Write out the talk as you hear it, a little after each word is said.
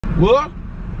What?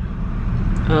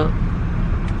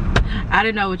 I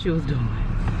didn't know what you was doing.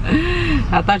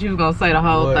 I thought you was gonna say the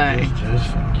whole thing.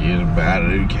 Just forget about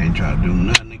it. You can't try to do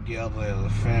nothing together as a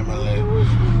family.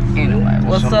 Anyway,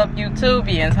 what's up,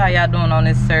 YouTubians? How y'all doing on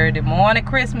this Saturday morning,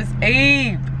 Christmas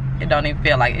Eve? It don't even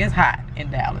feel like it's hot in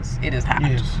Dallas. It is hot.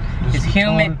 Yes, it's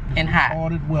humid and hot.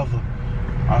 Retarded weather.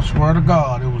 I swear to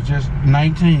God, it was just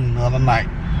 19 the other night,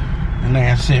 and they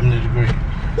had 70 degrees.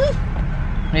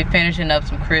 We finishing up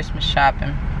some Christmas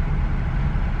shopping.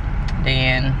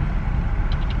 Then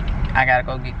I gotta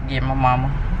go get my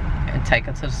mama and take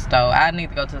her to the store. I need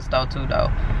to go to the store too, though.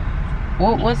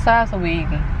 What size are we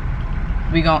eating?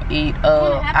 We gonna eat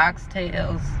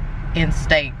oxtails and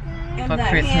steak for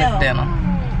Christmas dinner.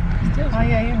 Oh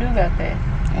yeah, you do got that.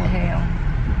 Ham.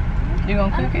 You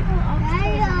gonna cook it?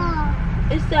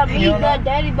 It's the meat that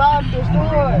Daddy bought at the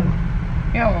store.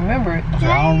 You don't remember it. I said,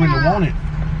 I don't really want it.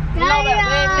 You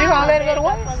gonna let it go to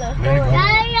waste? Let it go.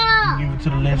 Give it to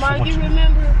the list for what you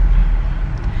remember.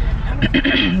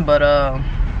 But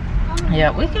yeah,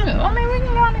 we can. I mean, we can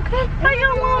go on and cook. How you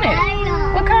want it?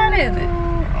 What kind is it?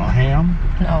 Ham?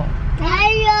 No.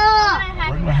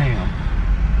 Regular ham.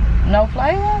 No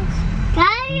flavors?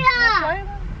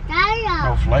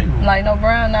 No flavor. Like no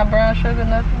brown, not brown sugar,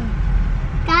 nothing.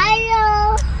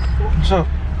 So.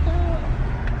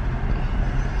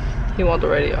 You want the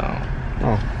radio on?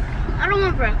 Oh. I don't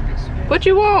want breakfast. What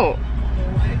you want?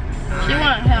 She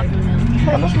want Happy Meal.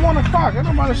 Well, it's 1 o'clock. Ain't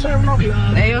nobody serving no.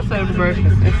 They'll serve the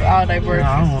breakfast. It's all day breakfast.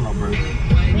 I don't want no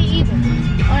breakfast. Me either.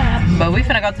 But we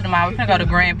finna go to the mall. We finna go to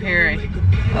Grand Prairie.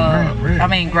 I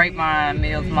mean Grapevine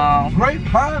Mills Mall.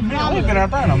 Grapevine Mills? We've been out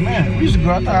there in a minute. We used to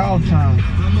go out there all the time.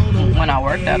 When I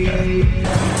worked out there.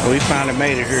 Well, we finally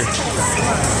made it here.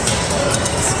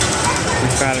 We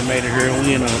finally made it here.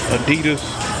 We in Adidas.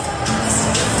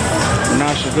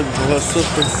 Now she's looking for her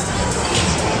sister.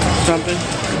 Something.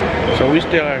 So we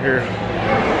still out here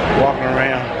walking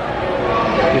around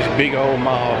this big old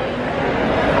mall.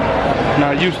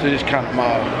 Not used to this kind of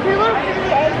mall.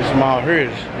 This mall here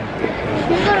is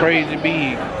crazy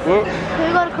big. What?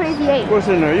 We go to Crazy 8. What's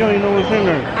in there? You don't even know what's in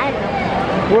there. I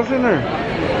know. What's in there?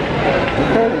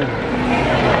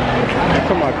 I'm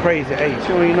talking about Crazy 8. You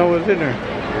don't even know what's in there.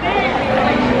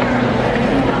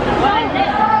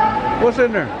 What's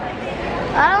in there?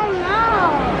 I don't know.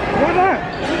 Why not?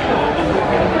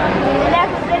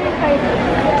 That's really crazy.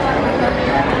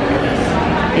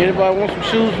 Anybody want some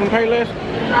shoes from Payless?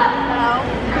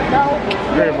 No.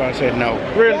 Everybody said no.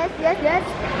 Really? Yes.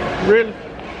 Really?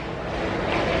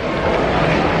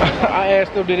 I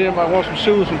asked them, did anybody want some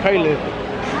shoes from Payless?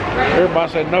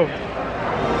 Everybody said no.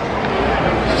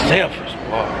 Selfish,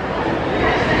 boy.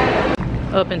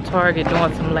 Up in Target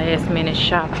doing some last minute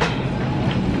shopping.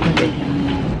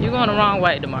 You're going the wrong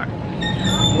way tomorrow.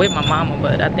 With my mama,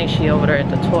 but I think she over there at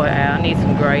the toy aisle. I need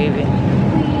some gravy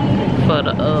for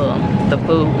the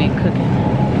food we cooking.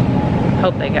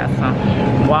 Hope they got some.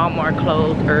 Walmart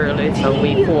closed early, so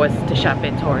we forced to shop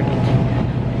at Target.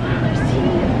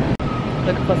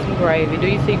 Looking for some gravy. Do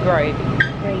you see gravy?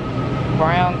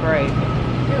 Brown gravy.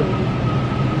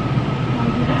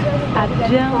 I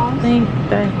don't think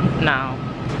they. No.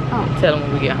 Tell them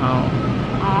when we get home.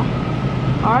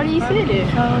 I already said it.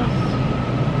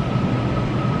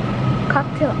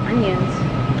 Cocktail onions.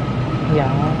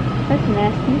 Yeah. That's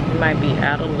nasty. It might be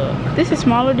out of luck. This is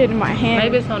smaller than my hand.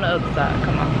 Maybe it's on the other side.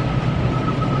 Come on.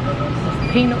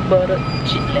 It's peanut butter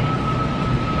chili.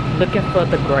 Looking for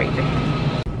the gravy.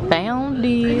 Found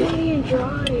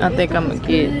it. I think I'm gonna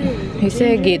get. He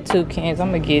said get 2 cans.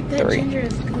 I'm gonna get 3.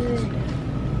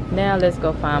 Now let's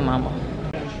go find mama.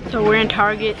 So we're in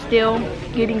Target still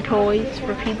getting toys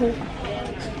for people.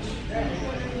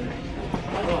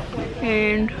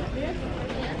 And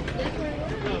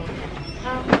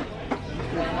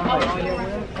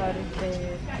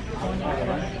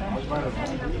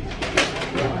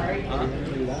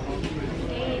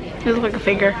it looks like a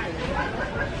finger.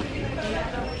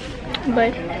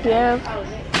 But yeah,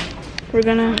 we're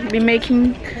gonna be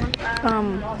making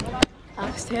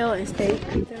oxtail and steak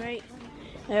tonight.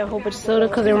 I have a whole bunch of soda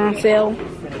because they were on sale.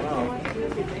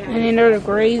 And then there's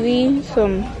gravy,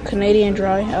 some Canadian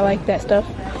Dry. I like that stuff.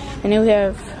 And then we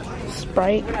have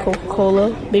Sprite,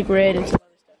 Coca-Cola, Big Red, and some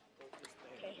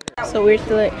other stuff. So we're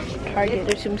still at Target.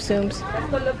 There's some Zooms.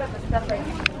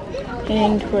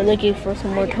 And we're looking for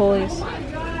some more toys.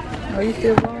 Are you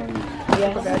still going? Yes.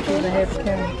 I forgot you in the head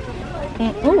camera.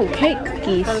 Ooh, cake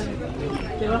cookies.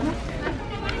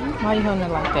 Why you holding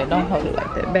it like that? Don't hold it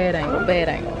like that. Bad angle, bad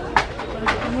angle.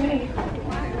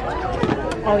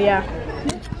 Oh yeah.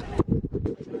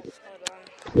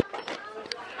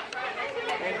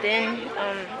 And then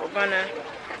we're gonna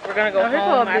We're gonna go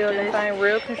home after this thing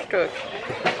real construction.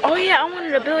 Oh yeah, I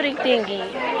wanted a building thingy.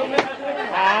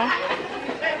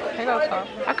 Here goes some.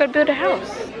 I could build a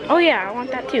house. Oh yeah, I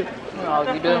want that too. Oh,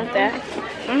 you do? I want that.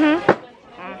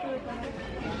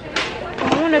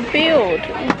 I want to build.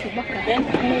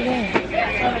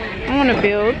 I want to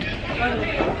build.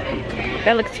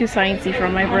 That looks too sciencey for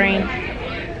my brain. I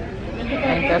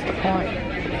think that's the point.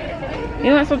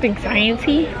 You want something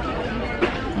sciencey?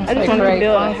 I just want to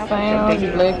build a house. Sounds,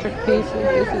 electric pieces.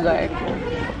 This is actual.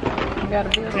 You gotta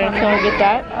build. Can I get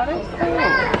that? Oh, that's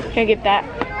cool. Can I get that?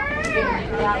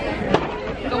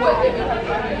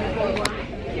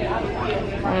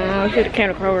 We should have came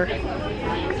to Kroger.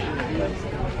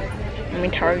 I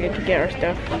mean Target to get our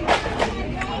stuff.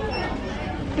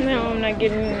 No, I'm not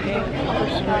getting anything.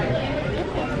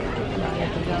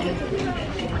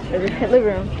 There's a living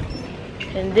room.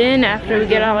 And then after we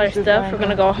get all our stuff, we're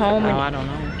gonna go home and I don't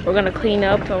know. we're gonna clean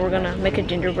up and we're gonna make a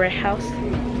gingerbread house.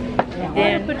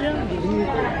 And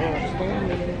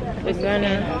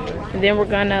then we're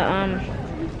gonna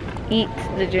eat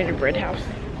the gingerbread house.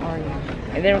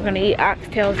 And then we're gonna eat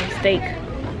oxtails and steak.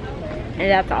 And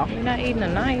that's all. You're not eating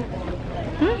tonight.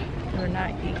 We're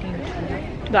not eating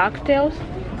tonight. The oxtails?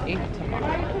 Eat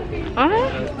tomorrow.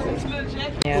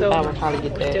 Yeah, so I would probably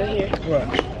get that. Still here. What?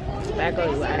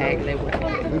 Tobacco, And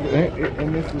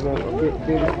this is a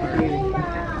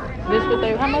This what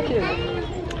they, how much is it?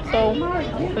 So,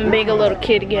 I'm being a little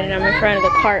kid again and I'm in front of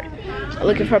the cart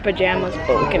looking for pajamas,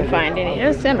 but we can find any.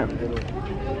 Just send them.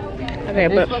 Okay,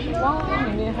 This but. what you want?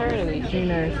 I didn't heard of these.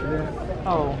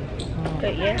 Oh.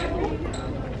 But yeah.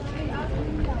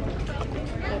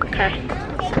 Okay.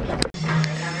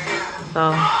 So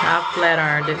I flat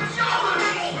ironed it.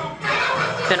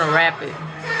 Finna wrap it.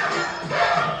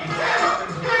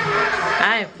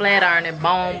 I ain't flat ironed it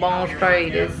bone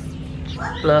straight. It's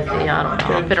fluffy. I don't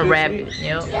know. I'm finna wrap it.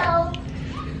 Yep.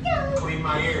 Clean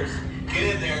my ears.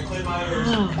 Get in there and clean my ears.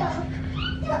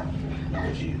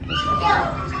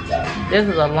 This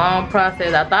is a long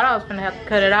process. I thought I was gonna have to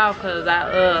cut it off because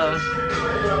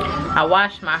I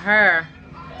washed my hair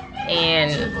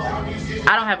and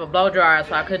I don't have a blow dryer,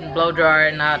 so I couldn't blow dryer,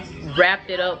 and I wrapped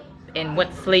it up and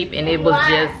went to sleep, and it was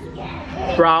just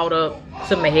brought up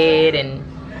to my head and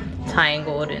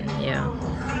tangled, and yeah.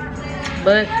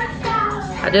 But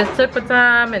I just took my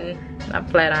time and I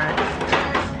flat ironed it.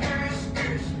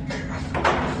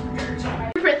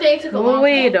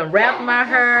 We done wrapped my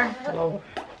hair.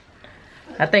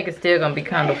 I think it's still gonna be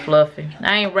kind of fluffy.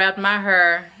 I ain't wrapped my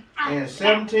hair. in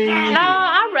 17 years. No,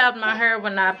 I wrapped my hair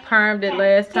when I permed it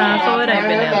last time, so it ain't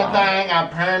been that long. I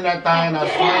permed that thing, I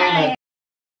swung that